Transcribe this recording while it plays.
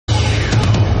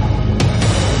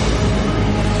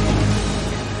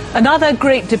Another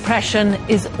Great Depression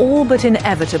is all but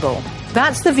inevitable.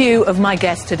 That's the view of my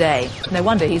guest today. No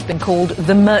wonder he's been called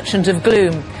the Merchant of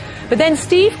Gloom. But then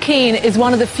Steve Keen is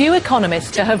one of the few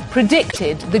economists to have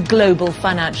predicted the global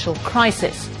financial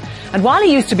crisis. And while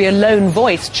he used to be a lone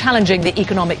voice challenging the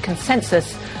economic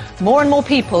consensus, more and more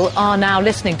people are now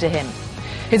listening to him.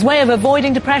 His way of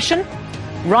avoiding depression?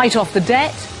 Write off the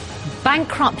debt,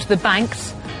 bankrupt the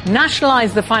banks,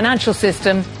 nationalise the financial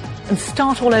system, and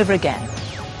start all over again.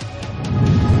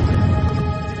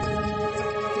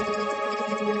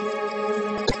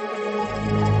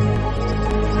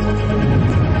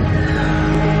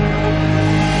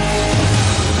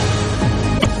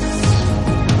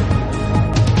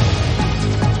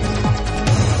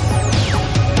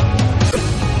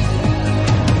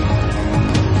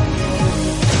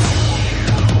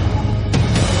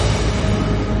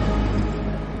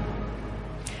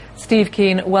 Steve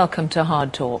Keen, welcome to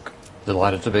Hard Talk.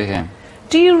 Delighted to be here.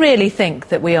 Do you really think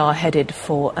that we are headed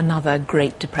for another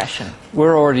Great Depression?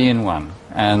 We're already in one,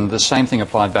 and the same thing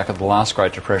applied back at the last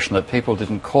Great Depression, that people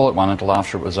didn't call it one until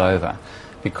after it was over.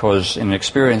 Because in an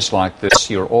experience like this,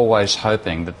 you're always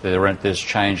hoping that there's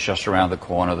change just around the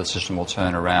corner, the system will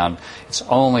turn around. It's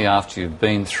only after you've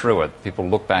been through it, people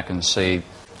look back and see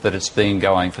that it's been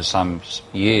going for some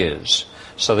years.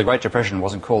 So the Great Depression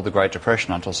wasn't called the Great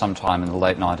Depression until sometime in the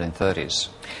late 1930s.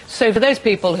 So for those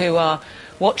people who are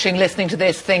watching, listening to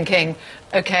this, thinking,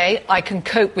 OK, I can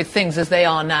cope with things as they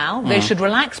are now, they should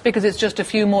relax because it's just a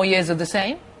few more years of the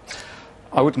same?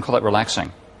 I wouldn't call that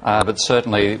relaxing. But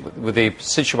certainly, with the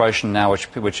situation now,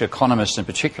 which economists in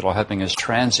particular are hoping is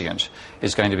transient,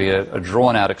 is going to be a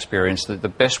drawn-out experience. The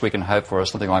best we can hope for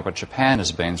is something like what Japan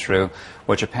has been through,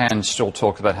 where Japan still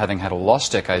talks about having had a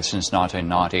lost decade since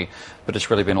 1990, but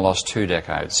it's really been a lost 2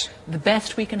 decades. The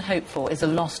best we can hope for is a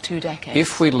lost 2 decades?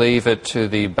 If we leave it to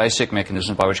the basic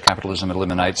mechanism by which capitalism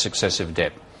eliminates excessive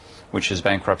debt, which is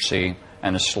bankruptcy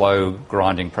and a slow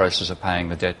grinding process of paying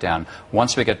the debt down.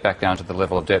 Once we get back down to the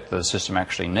level of debt that the system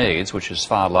actually needs, which is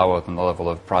far lower than the level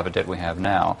of private debt we have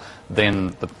now,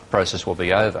 then the process will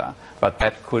be over. But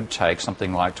that could take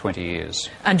something like 20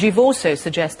 years. And you've also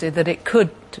suggested that it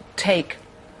could take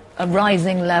a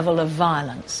rising level of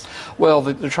violence. Well,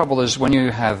 the trouble is when you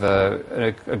have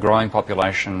a growing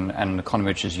population and an economy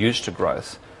which is used to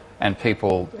growth, and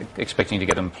people expecting to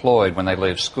get employed when they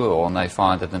leave school, and they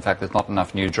find that, in fact, there's not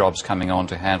enough new jobs coming on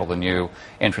to handle the new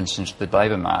entrance into the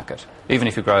labour market. Even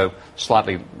if you grow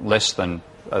slightly less than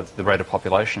the rate of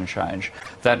population change,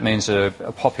 that means a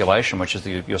population, which is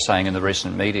you're saying in the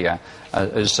recent media,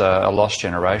 is a lost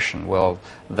generation. Well,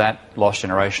 that lost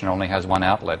generation only has one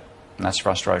outlet, and that's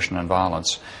frustration and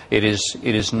violence. It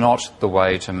is not the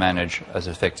way to manage as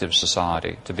effective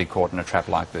society, to be caught in a trap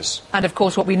like this. And of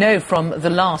course what we know from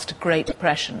the last Great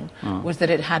Depression was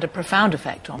that it had a profound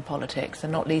effect on politics,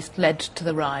 and not least led to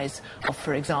the rise of,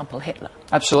 for example, Hitler.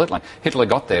 Absolutely. Hitler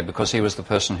got there because he was the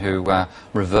person who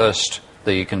reversed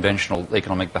the conventional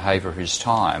economic behaviour of his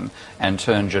time and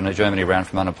turned Germany around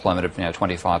from unemployment of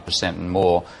 25% and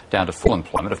more down to full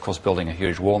employment, of course building a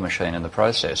huge war machine in the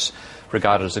process,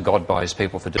 regarded as a god by his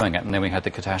people for doing it. And then we had the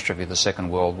catastrophe of the Second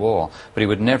World War. But he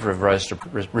would never have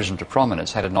risen to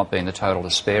prominence had it not been the total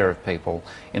despair of people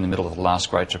in the middle of the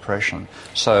last Great Depression.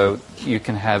 So you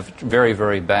can have very,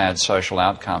 very bad social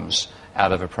outcomes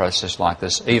out of a process like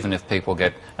this, even if people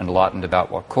get enlightened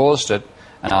about what caused it,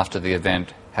 and after the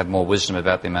event have more wisdom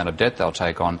about the amount of debt they'll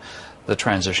take on. The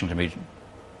transition can be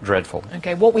dreadful.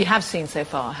 OK, what we have seen so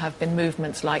far have been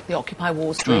movements like the Occupy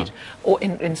Wall Street, or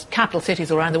in capital cities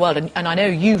all around the world, and I know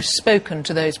you've spoken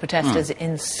to those protesters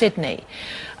in Sydney.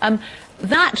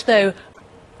 That, though,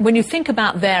 when you think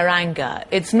about their anger,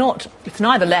 it's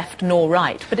neither left nor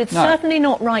right, but it's certainly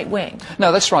not right-wing.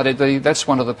 No, that's right. That's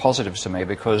one of the positives to me,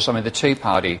 because, I mean, the Tea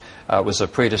Party was a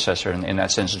predecessor in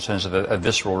that sense, in terms of a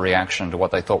visceral reaction to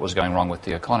what they thought was going wrong with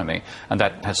the economy, and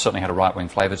that has certainly had a right-wing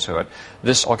flavour to it.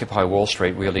 This Occupy Wall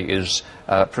Street really is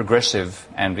progressive,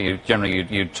 and generally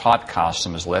you typecast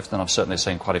them as left, and I've certainly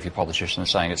seen quite a few politicians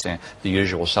saying it's the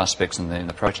usual suspects in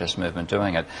the protest movement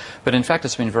doing it. But in fact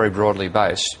it's been very broadly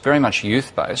based, very much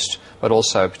youth-based, but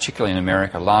also, particularly in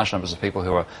America, large numbers of people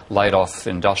who are laid off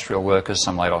industrial workers,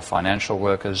 some laid off financial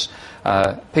workers,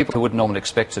 people who wouldn't normally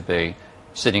expect to be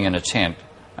sitting in a tent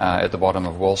at the bottom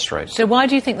of Wall Street. So why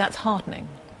do you think that's heartening?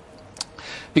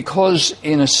 Because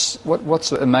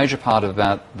what's a major part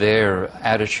about their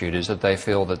attitude is that they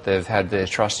feel that they've had their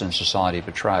trust in society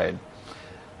betrayed,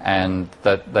 and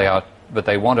that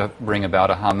they want to bring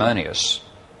about a harmonious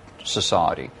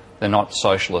society. They're not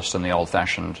socialist in the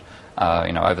old-fashioned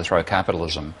overthrow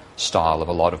capitalism style of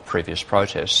a lot of previous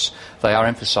protests. They are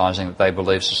emphasising that they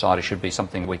believe society should be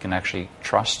something we can actually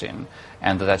trust in,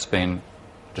 and that that's been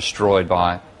destroyed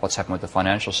by what's happened with the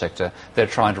financial sector. They're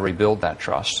trying to rebuild that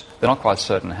trust. They're not quite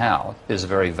certain how. There's a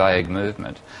very vague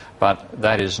movement. But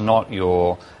that is not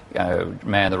your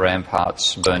man the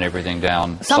ramparts, burn everything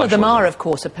down. Some of them are, of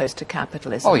course, opposed to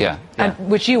capitalism. Oh, yeah. And,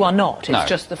 which you are not. It's no.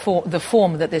 just the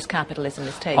form that this capitalism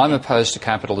is taking. I'm opposed to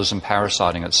capitalism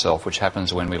parasiting itself, which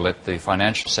happens when we let the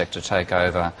financial sector take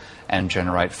over and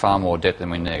generate far more debt than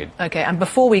we need. OK, and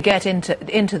before we get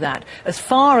into that, as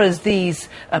far as these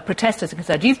protesters are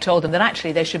concerned, you've told them that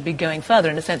actually they should be going further.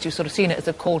 In a sense, you've sort of seen it as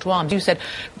a call to arms. You said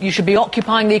you should be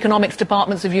occupying the economics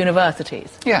departments of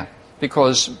universities. Yeah.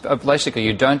 Because basically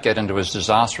you don't get into as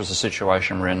disastrous a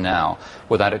situation we're in now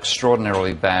without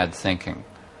extraordinarily bad thinking.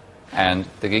 And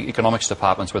the economics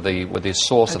departments were the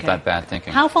source of that bad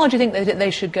thinking. How far do you think they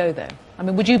should go, though? I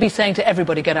mean, would you be saying to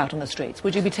everybody, get out on the streets?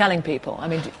 Would you be telling people? I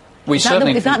mean, is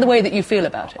that the way that you feel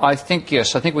about it? I think,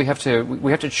 yes. I think we have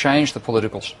to change the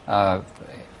political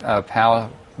power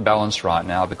balance right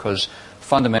now, because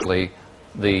fundamentally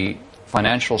the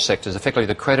financial sectors, effectively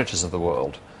the creditors of the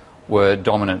world, were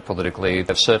dominant politically.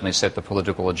 They've certainly set the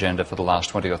political agenda for the last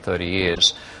 20 or 30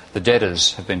 years. The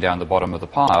debtors have been down the bottom of the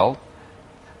pile.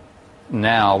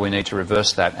 Now we need to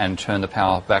reverse that and turn the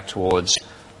power back towards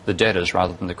the debtors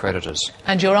rather than the creditors.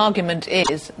 And your argument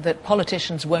is that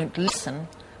politicians won't listen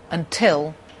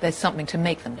until there's something to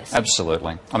make them listen.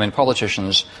 Absolutely. I mean,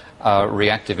 politicians are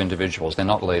reactive individuals. They're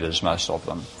not leaders, most of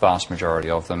them, vast majority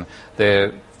of them.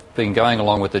 They're been going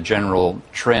along with the general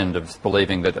trend of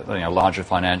believing that larger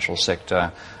financial sector,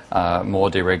 more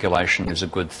deregulation is a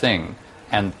good thing,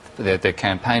 and their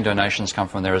campaign donations come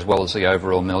from there as well as the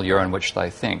overall milieu in which they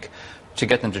think. To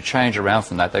get them to change around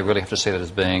from that, they really have to see that as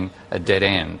being a dead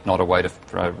end, not a way to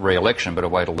re-election, but a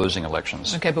way to losing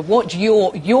elections. Okay, but what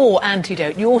your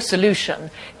antidote, your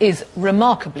solution, is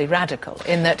remarkably radical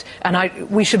in that, and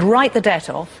we should write the debt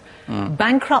off,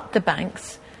 bankrupt the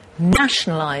banks,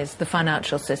 nationalise the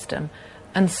financial system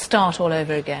and start all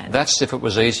over again. That's if it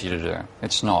was easy to do.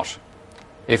 It's not.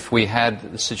 If we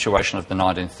had the situation of the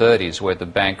 1930s where the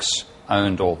banks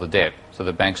owned all the debt, so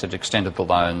the banks had extended the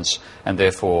loans, and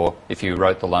therefore if you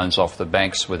wrote the loans off, the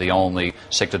banks were the only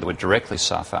sector that would directly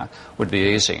suffer, would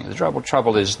be easy. The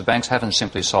trouble is the banks haven't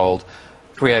simply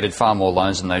created far more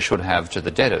loans than they should have to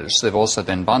the debtors. They've also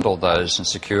then bundled those in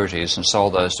securities and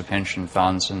sold those to pension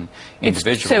funds and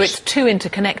individuals. So it's too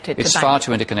interconnected It's far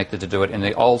too interconnected to do it in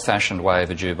the old-fashioned way of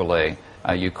a jubilee.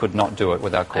 You could not do it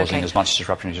without causing as much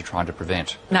disruption as you're trying to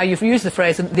prevent. Now, you've used the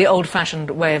phrase, the old-fashioned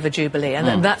way of a jubilee,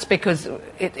 and that's because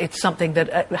it's something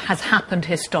that has happened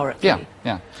historically. Yeah,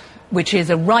 yeah. Which is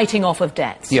a writing off of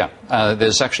debts. Yeah,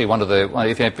 there's actually one of the.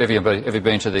 If you've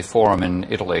been to the Forum in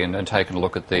Italy and taken a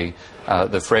look at the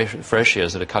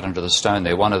freesias that are cut into the stone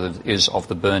there, one of them is of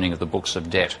the burning of the books of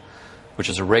debt, which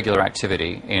is a regular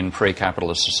activity in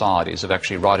pre-capitalist societies of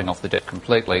actually writing off the debt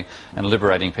completely and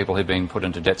liberating people who've been put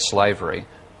into debt slavery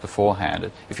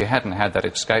beforehand. If you hadn't had that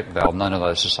escape valve, none of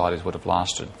those societies would have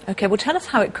lasted. OK, well, tell us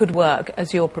how it could work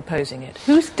as you're proposing it.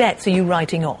 Whose debts are you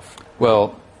writing off?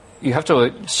 Well, you have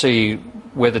to see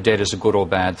whether debt is a good or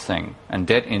bad thing. And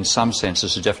debt, in some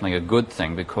senses, is definitely a good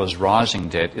thing, because rising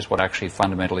debt is what actually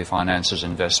fundamentally finances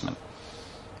investment.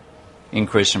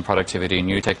 Increase in productivity,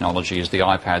 new technologies, the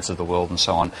iPads of the world and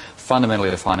so on, fundamentally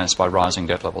they're financed by rising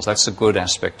debt levels. That's a good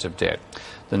aspect of debt.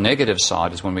 The negative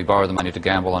side is when we borrow the money to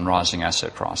gamble on rising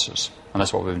asset prices. And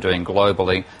that's what we've been doing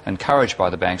globally, encouraged by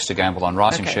the banks to gamble on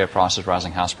rising share prices,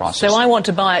 rising house prices. So I want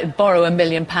to borrow £1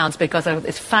 million because of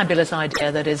this fabulous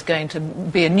idea that is going to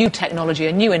be a new technology,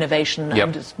 a new innovation,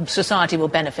 and society will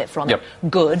benefit from it.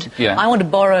 Good. Yeah. I want to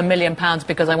borrow £1 million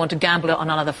because I want to gamble it on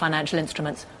other financial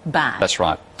instruments. Bad. That's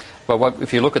right. But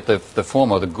if you look at the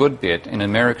former, the good bit, in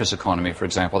America's economy, for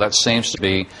example, that seems to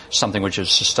be something which is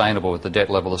sustainable with the debt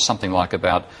level of something like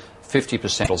about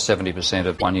 50% or 70%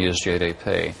 of 1 year's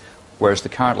GDP, whereas the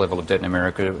current level of debt in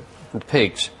America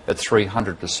peaked at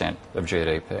 300% of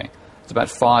GDP. It's about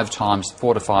 4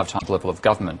 to 5 times the level of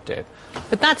government debt.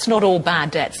 But that's not all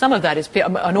bad debt. Some of that is,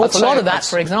 an awful lot of that,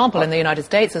 for example, in the United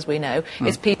States, as we know,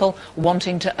 is people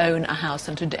wanting to own a house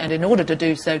and in order to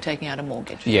do so, taking out a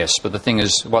mortgage. Yes, but the thing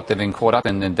is, what they've been caught up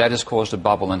in, and that has caused a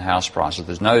bubble in house prices.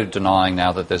 There's no denying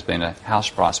now that there's been a house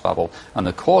price bubble, and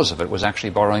the cause of it was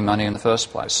actually borrowing money in the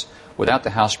first place. Without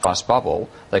the house price bubble,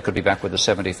 they could be back with a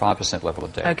 75% level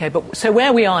of debt. OK, but so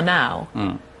where we are now,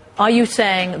 are you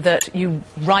saying that you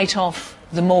write off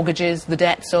the mortgages, the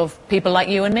debts of people like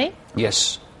you and me?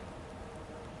 Yes.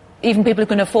 Even people who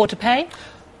can afford to pay?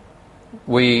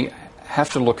 We have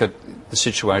to look at the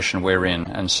situation we're in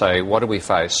and say, what do we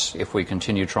face if we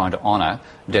continue trying to honour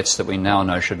debts that we now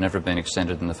know should never have been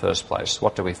extended in the first place?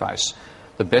 What do we face?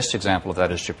 The best example of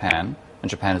that is Japan, and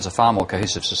Japan is a far more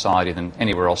cohesive society than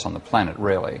anywhere else on the planet,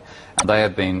 really. And they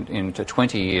have been into a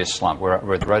 20-year slump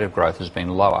where the rate of growth has been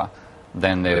lower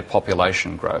than their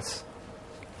population growth.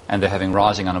 And they're having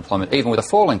rising unemployment, even with a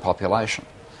falling population.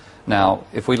 Now,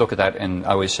 if we look at that in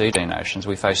OECD nations,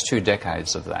 we face 2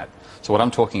 decades of that. So what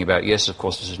I'm talking about, yes, of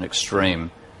course, this is an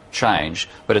extreme change,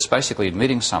 but it's basically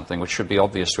admitting something which should be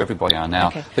obvious to everybody now.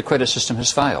 Okay. The credit system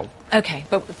has failed. Okay,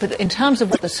 but in terms of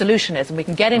what the solution is, and we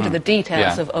can get into the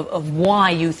details of why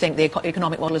you think the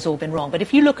economic model has all been wrong, but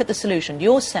if you look at the solution,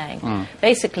 you're saying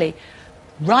basically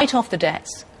write off the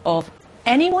debts of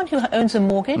anyone who owns a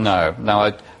mortgage? No,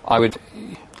 I would...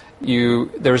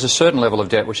 there is a certain level of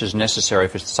debt which is necessary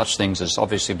for such things as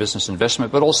obviously business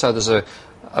investment, but also there's a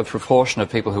proportion of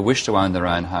people who wish to own their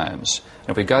own homes. And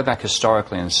if we go back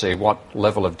historically and see what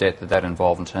level of debt that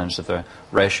involved in terms of the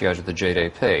ratio to the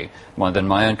GDP, then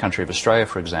my own country of Australia,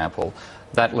 for example,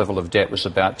 that level of debt was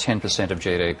about 10% of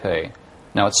GDP.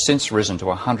 Now it's since risen to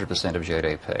 100% of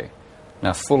GDP.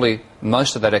 Now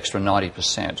most of that extra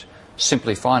 90%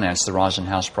 simply finance the rise in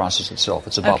house prices itself.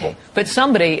 It's a bubble. Okay. But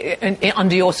somebody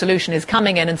under your solution is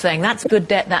coming in and saying that's good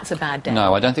debt, that's a bad debt.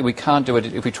 No, I don't think we can't do it.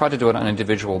 If we try to do it on an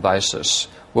individual basis,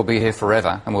 we'll be here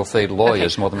forever and we'll feed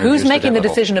lawyers more than we Who's making the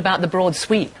decision about the broad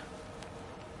sweep?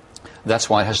 That's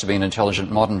why it has to be an intelligent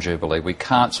modern jubilee. We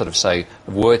can't sort of say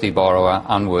worthy borrower,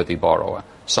 unworthy borrower.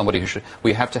 Somebody who should...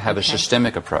 We have to have a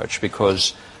systemic approach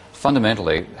because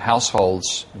fundamentally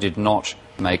households did not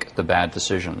make the bad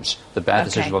decisions. The bad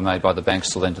decisions were made by the banks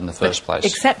to lend in the first place.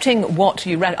 Accepting what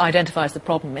you identify as the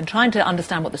problem and trying to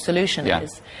understand what the solution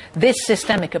is, this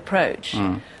systemic approach,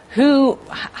 what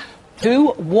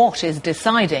is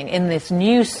deciding in this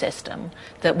new system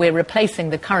that we're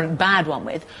replacing the current bad one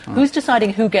with, who's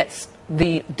deciding who gets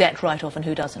the debt write-off and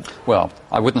who doesn't? Well,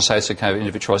 I wouldn't say it's a kind of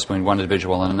individual choice between one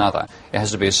individual and another. It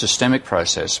has to be a systemic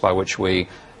process by which we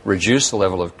reduce the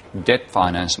level of debt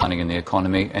finance money in the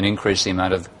economy and increase the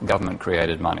amount of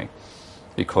government-created money.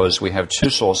 Because we have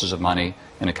 2 sources of money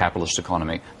in a capitalist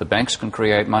economy. The banks can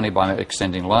create money by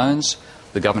extending loans.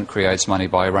 The government creates money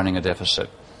by running a deficit.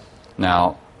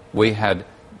 Now, we had,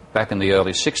 back in the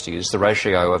early 60s, the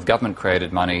ratio of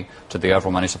government-created money to the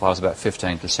overall money supply was about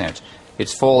 15%.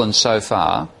 It's fallen so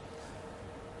far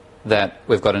that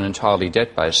we've got an entirely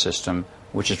debt-based system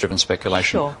which has driven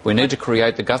speculation. Sure. We need to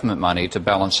create the government money to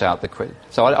balance out the...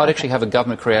 So I'd actually have a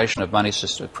government creation of money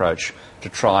system approach to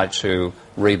try to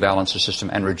rebalance the system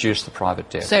and reduce the private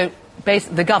debt. So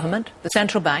the government, the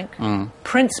central bank,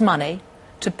 prints money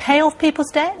to pay off people's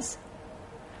debts?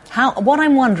 What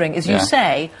I'm wondering is you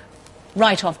say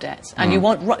write off debts and you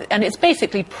want... And it's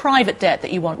basically private debt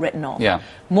that you want written off. Yeah.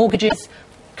 Mortgages,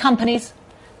 companies,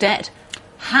 debt.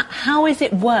 How is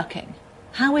it working?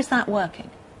 How is that working?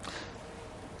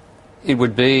 It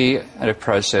would be a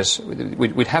process...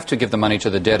 We'd have to give the money to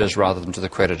the debtors rather than to the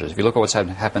creditors. If you look at what's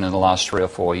happened in the last 3 or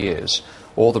 4 years,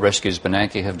 all the rescues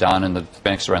Bernanke have done and the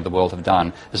banks around the world have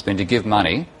done has been to give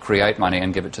money, create money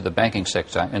and give it to the banking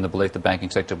sector in the belief the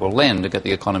banking sector will lend to get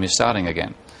the economy starting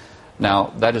again.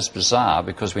 Now, that is bizarre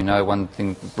because we know one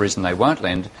reason they won't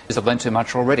lend is they've lent too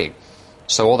much already.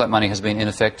 So all that money has been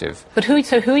ineffective. But who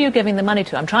are you giving the money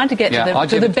to? I'm trying to get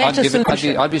to the better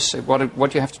solution. What you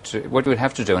would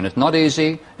have to do, and it's not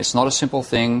easy, it's not a simple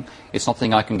thing, it's not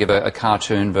something I can give a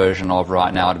cartoon version of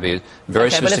right now. It'd be a very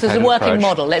sophisticated but it's a working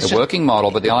model. Working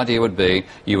model, but the idea would be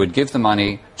you would give the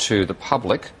money to the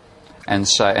public, and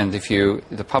if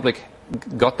the public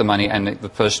got the money and the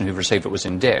person who received it was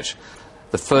in debt,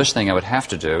 the first thing I would have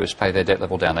to do is pay their debt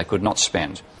level down. They could not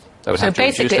spend. So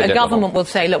basically a government will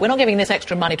say, look, we're not giving this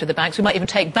extra money to the banks. We might even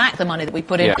take back the money that we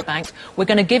put into the banks. We're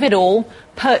going to give it all,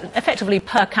 effectively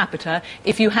per capita.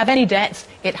 If you have any debts,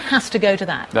 it has to go to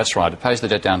that. That's right. It pays the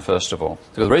debt down first of all.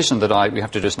 So the reason that we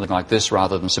have to do something like this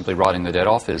rather than simply writing the debt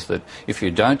off is that if you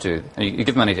don't you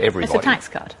give money to everybody. It's a tax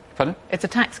cut. Pardon? It's a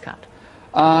tax cut.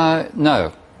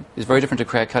 No. It's very different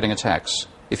to cutting a tax.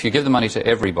 If you give the money to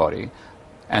everybody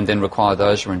and then require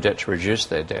those who are in debt to reduce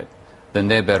their debt, then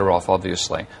they're better off,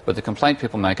 obviously. But the complaint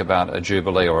people make about a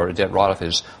jubilee or a debt write-off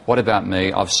is, what about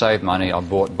me? I've saved money, I've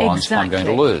bought bonds, I'm going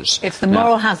to lose. It's the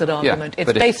moral hazard argument.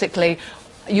 It's basically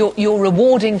you're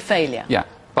rewarding failure. Yeah,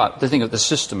 but the thing is the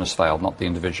system has failed, not the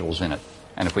individuals in it.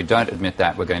 And if we don't admit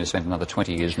that, we're going to spend another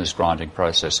 20 years in this grinding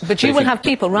process. But you will have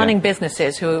people running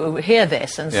businesses who hear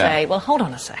this and say, well, hold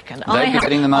on a second. They'd be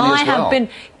getting the money as well.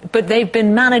 But they've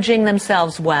been managing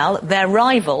themselves well. Their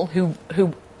rival, who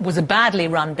was a badly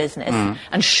run business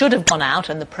and should have gone out,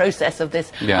 and the process of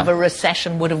this of a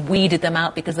recession would have weeded them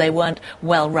out because they weren't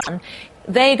well run,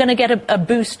 they're going to get a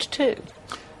boost too.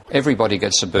 Everybody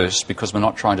gets a boost because we're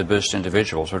not trying to boost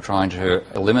individuals. We're trying to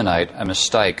eliminate a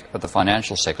mistake of the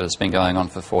financial sector that's been going on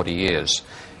for 40 years.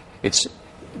 It's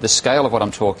the scale of what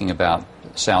I'm talking about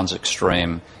sounds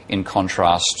extreme in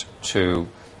contrast to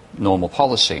normal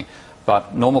policy.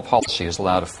 But normal policy has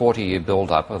allowed a 40-year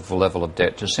build-up of the level of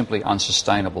debt to simply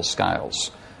unsustainable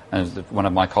scales. And as one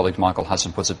of my colleagues, Michael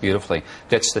Hudson, puts it beautifully,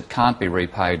 debts that can't be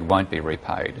repaid won't be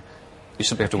repaid. You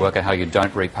simply have to work out how you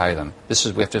don't repay them.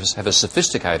 We have to have a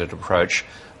sophisticated approach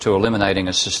to eliminating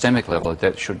a systemic level of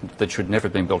debt that should never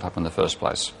have been built up in the first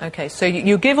place. Okay, so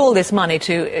you give all this money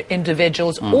to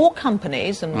individuals or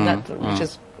companies, and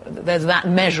there's that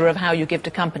measure of how you give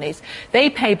to companies. They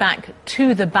pay back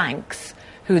to the banks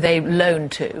who they loan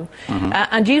to.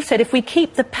 And you've said if we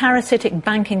keep the parasitic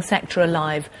banking sector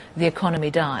alive, the economy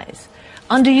dies.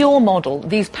 Under your model,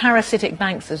 these parasitic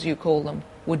banks, as you call them,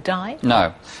 would die?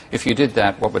 No. If you did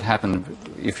that, what would happen,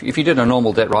 if you did a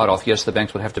normal debt write-off, yes, the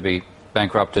banks would have to be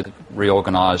bankrupted,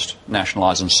 reorganised,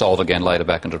 nationalised and sold again later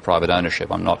back into private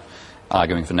ownership. I'm not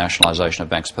arguing for nationalisation of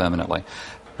banks permanently.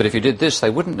 But if you did this,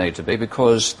 they wouldn't need to be,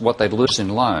 because what they'd lose in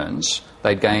loans,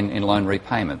 they'd gain in loan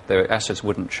repayment. Their assets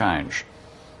wouldn't change.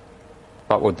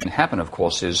 But what would happen, of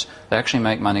course, is they actually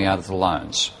make money out of the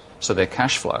loans. So their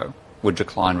cash flow would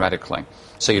decline radically.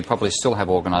 So you'd probably still have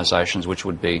organisations which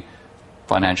would be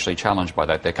financially challenged by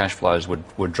that. Their cash flows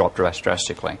would drop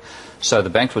drastically. So the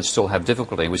banks would still have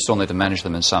difficulty. We still need to manage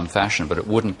them in some fashion, but it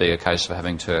wouldn't be a case of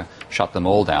having to shut them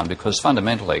all down, because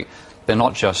fundamentally they're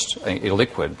not just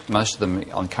illiquid. Most of them,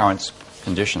 on current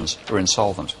conditions, are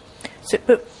insolvent. So,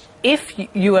 but if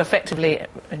you are effectively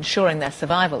ensuring their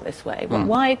survival this way,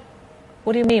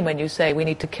 what do you mean when you say we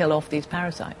need to kill off these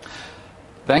parasites?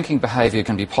 Banking behaviour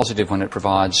can be positive when it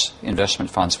provides investment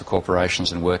funds for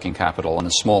corporations and working capital and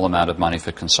a small amount of money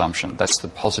for consumption. That's the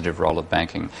positive role of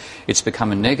banking. It's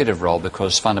become a negative role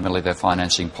because fundamentally they're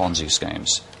financing Ponzi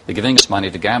schemes. They're giving us money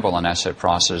to gamble on asset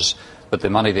prices, but the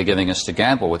money they're giving us to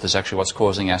gamble with is actually what's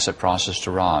causing asset prices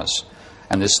to rise.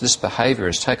 And this behaviour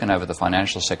has taken over the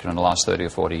financial sector in the last 30 or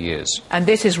 40 years. And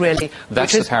this is really...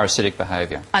 That's the parasitic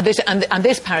behaviour. And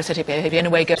this parasitic behaviour, in a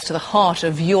way, goes to the heart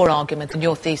of your argument and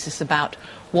your thesis about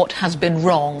what has been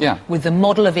wrong with the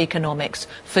model of economics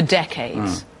for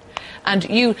decades. And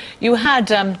you had...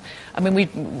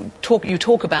 you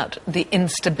talk about the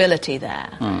instability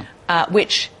there,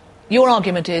 which your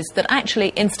argument is that actually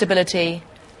instability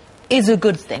is a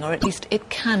good thing, or at least it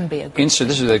can be a good thing.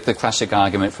 This is the classic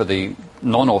argument for the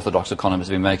non-orthodox economists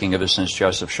have been making ever since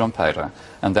Joseph Schumpeter,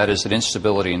 and that is that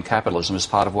instability in capitalism is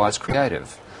part of why it's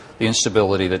creative. The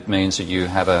instability that means that you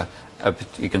have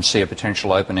you can see a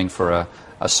potential opening for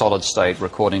a solid-state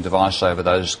recording device over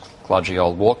those kludgy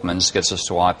old Walkmans, gets us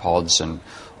to iPods and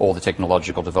all the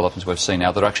technological developments we've seen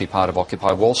now that are actually part of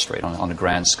Occupy Wall Street on a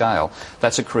grand scale.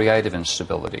 That's a creative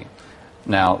instability.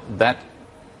 Now, that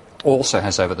also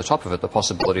has over the top of it the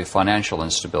possibility of financial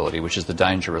instability, which is the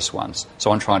dangerous ones.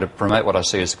 So I'm trying to promote what I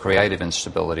see as the creative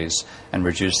instabilities and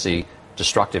reduce the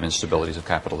destructive instabilities of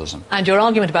capitalism. And your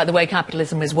argument about the way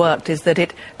capitalism has worked is that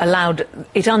it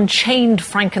unchained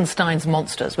Frankenstein's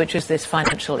monsters, which is this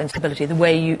financial instability, the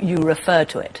way you refer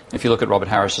to it. If you look at Robert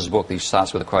Harris's book, he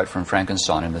starts with a quote from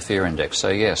Frankenstein in the Fear Index. So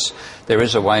yes, there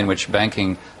is a way in which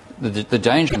banking, the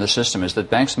danger in the system is that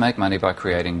banks make money by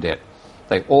creating debt.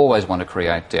 They always want to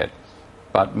create debt,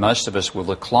 but most of us will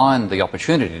decline the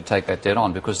opportunity to take that debt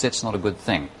on because debt's not a good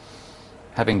thing.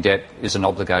 Having debt is an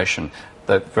obligation.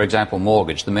 For example,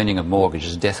 mortgage, the meaning of mortgage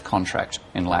is death contract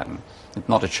in Latin. It's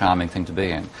not a charming thing to be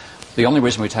in. The only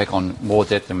reason we take on more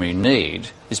debt than we need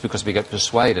is because we get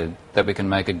persuaded that we can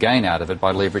make a gain out of it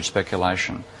by leverage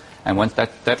speculation. And when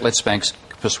that lets banks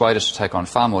persuade us to take on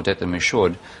far more debt than we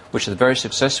should, which they've very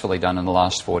successfully done in the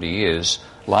last 40 years,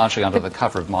 largely under the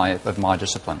cover of my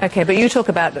discipline. OK, but you talk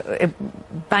about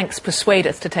banks persuade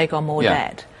us to take on more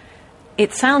debt.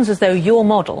 It sounds as though your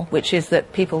model, which is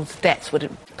that people's debts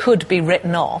could be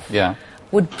written off,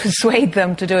 would persuade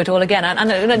them to do it all again.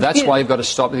 And that's why you've got to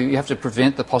stop. You have to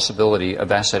prevent the possibility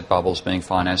of asset bubbles being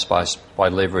financed by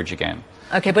leverage again.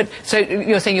 OK, but so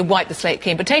you're saying you wipe the slate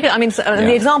clean. But take it,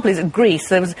 the example is Greece.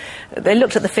 They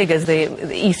looked at the figures, the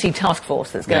EC task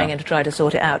force that's going in to try to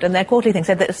sort it out, and their quarterly thing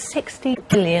said that there's 60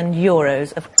 billion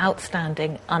euros of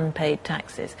outstanding unpaid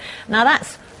taxes. Now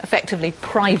that's effectively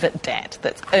private debt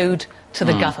that's owed to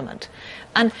the government.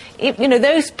 And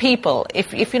those people,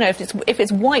 if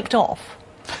it's wiped off.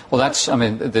 Well, that's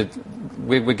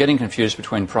we're getting confused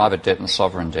between private debt and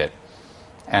sovereign debt,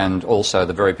 and also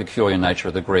the very peculiar nature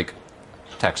of the Greek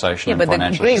taxation and financial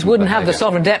but the Greeks system wouldn't have behaviour. the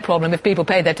sovereign debt problem if people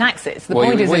paid their taxes. The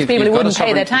point is people who wouldn't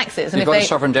pay their taxes. And you've got a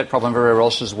sovereign debt problem everywhere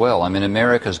else as well. I mean,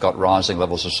 America's got rising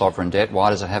levels of sovereign debt.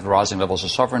 Why does it have rising levels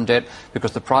of sovereign debt?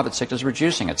 Because the private sector is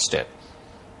reducing its debt,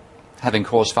 having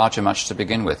caused far too much to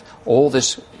begin with. All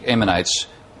this emanates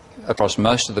across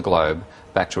most of the globe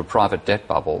back to a private debt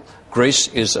bubble. Greece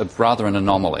is rather an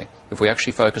anomaly. If we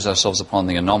actually focus ourselves upon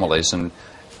the anomalies and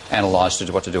analyse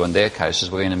what to do in their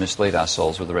cases, we're going to mislead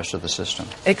ourselves with the rest of the system.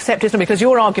 Except it's not, because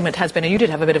your argument has been, and you did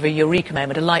have a bit of a eureka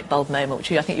moment, a light bulb moment,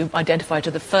 which I think you identified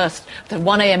to the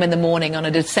 1 a.m. in the morning on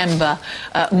a December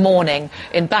morning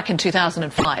back in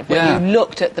 2005, when you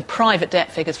looked at the private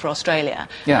debt figures for Australia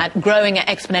and growing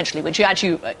exponentially, which you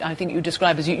actually, I think you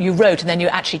described as you wrote, and then you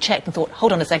actually checked and thought,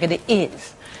 hold on a second, it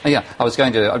is. Yeah,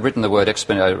 I'd written the word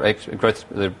growth,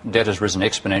 the debt has risen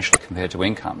exponentially compared to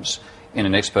incomes in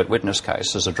an expert witness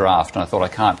case as a draft, and I thought I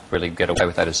can't really get away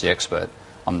with that as the expert.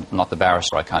 I'm not the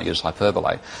barrister, I can't use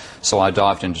hyperbole. So I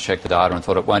dived in to check the data and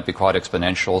thought it won't be quite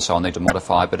exponential, so I'll need to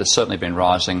modify it, but it's certainly been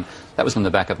rising. That was in the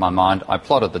back of my mind. I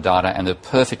plotted the data and the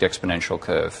perfect exponential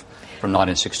curve from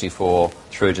 1964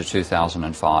 through to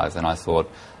 2005, and I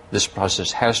thought this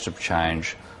process has to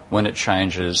change. When it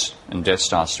changes and debt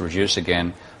starts to reduce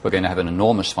again, we're going to have an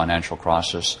enormous financial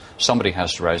crisis. Somebody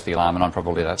has to raise the alarm, and I'm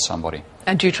probably that somebody.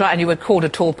 And you were called a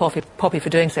tall poppy for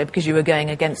doing so because you were going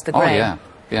against the grain. Oh,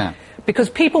 yeah. Because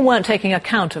people weren't taking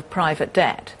account of private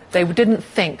debt. They didn't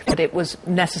think that it was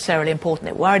necessarily important.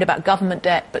 They were worried about government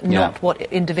debt, but not what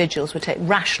individuals would take,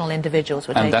 rational individuals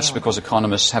would take. And that's because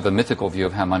economists have a mythical view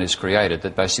of how money is created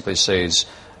that basically sees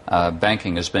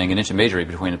banking as being an intermediary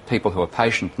between people who are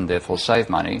patient and therefore save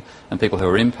money and people who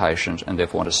are impatient and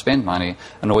therefore want to spend money,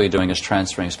 and all you're doing is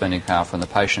transferring spending power from the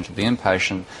patient to the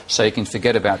impatient so you can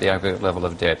forget about the aggregate level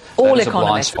of debt. All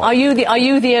economists. Are you the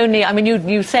only, I mean,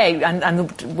 you say, and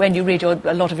when you read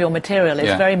a lot of your material,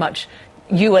 it's very much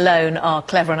you alone are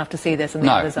clever enough to see this and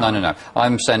the others aren't. No.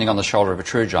 I'm standing on the shoulder of a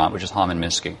true giant, which is Hyman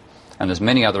Minsky. And there's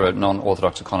many other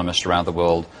non-orthodox economists around the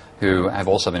world who have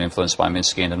also been influenced by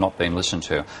Minsky and have not been listened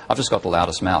to. I've just got the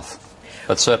loudest mouth.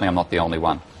 But certainly I'm not the only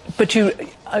one. But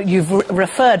you've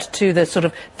referred to the sort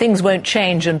of things won't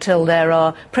change until there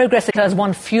are progress occurs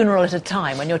one funeral at a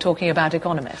time when you're talking about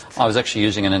economists. I was actually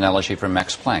using an analogy from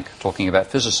Max Planck, talking about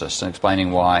physicists and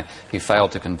explaining why he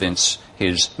failed to convince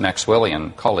his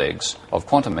Maxwellian colleagues of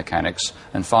quantum mechanics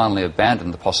and finally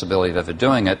abandoned the possibility of ever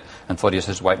doing it and thought he just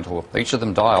had to wait until each of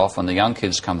them die off and the young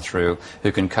kids come through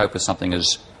who can cope with something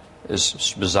as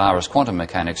bizarre as quantum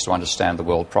mechanics to understand the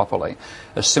world properly.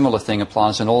 A similar thing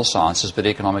applies in all sciences, but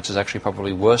economics is actually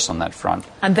probably worse on that front.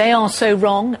 And they are so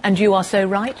wrong, and you are so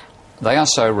right? They are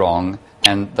so wrong,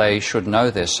 and they should know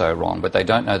they're so wrong, but they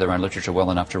don't know their own literature well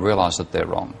enough to realise that they're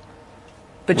wrong.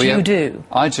 But you do?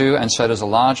 I do, and so does a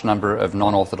large number of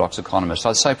non-orthodox economists.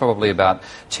 I'd say probably about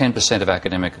 10% of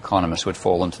academic economists would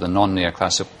fall into the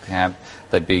non-neoclassical camp.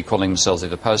 They'd be calling themselves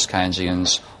either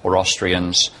post-Keynesians or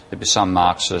Austrians. There'd be some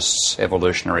Marxists,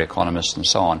 evolutionary economists, and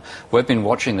so on. We've been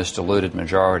watching this deluded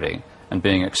majority and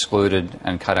being excluded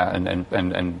and cut out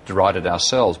and derided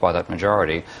ourselves by that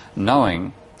majority,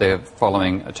 knowing they're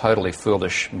following a totally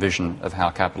foolish vision of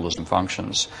how capitalism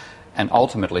functions. And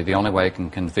ultimately, the only way you can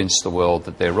convince the world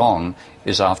that they're wrong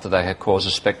is after they have caused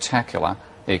a spectacular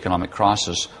economic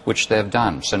crisis, which they've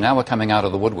done. So now we're coming out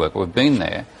of the woodwork. We've been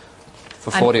there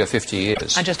for 40 or 50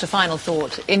 years. And just a final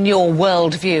thought. In your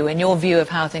world view, in your view of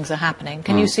how things are happening,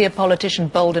 can you see a politician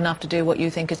bold enough to do what you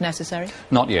think is necessary?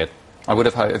 Not yet. I would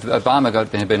have hoped, if Obama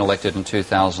had been elected in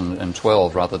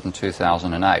 2012 rather than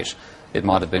 2008, it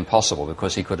might have been possible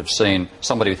because he could have seen,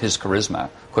 somebody with his charisma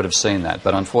could have seen that.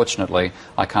 But unfortunately,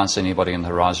 I can't see anybody on the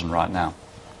horizon right now.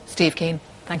 Steve Keen,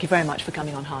 thank you very much for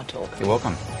coming on Hard Talk. You're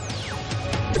welcome.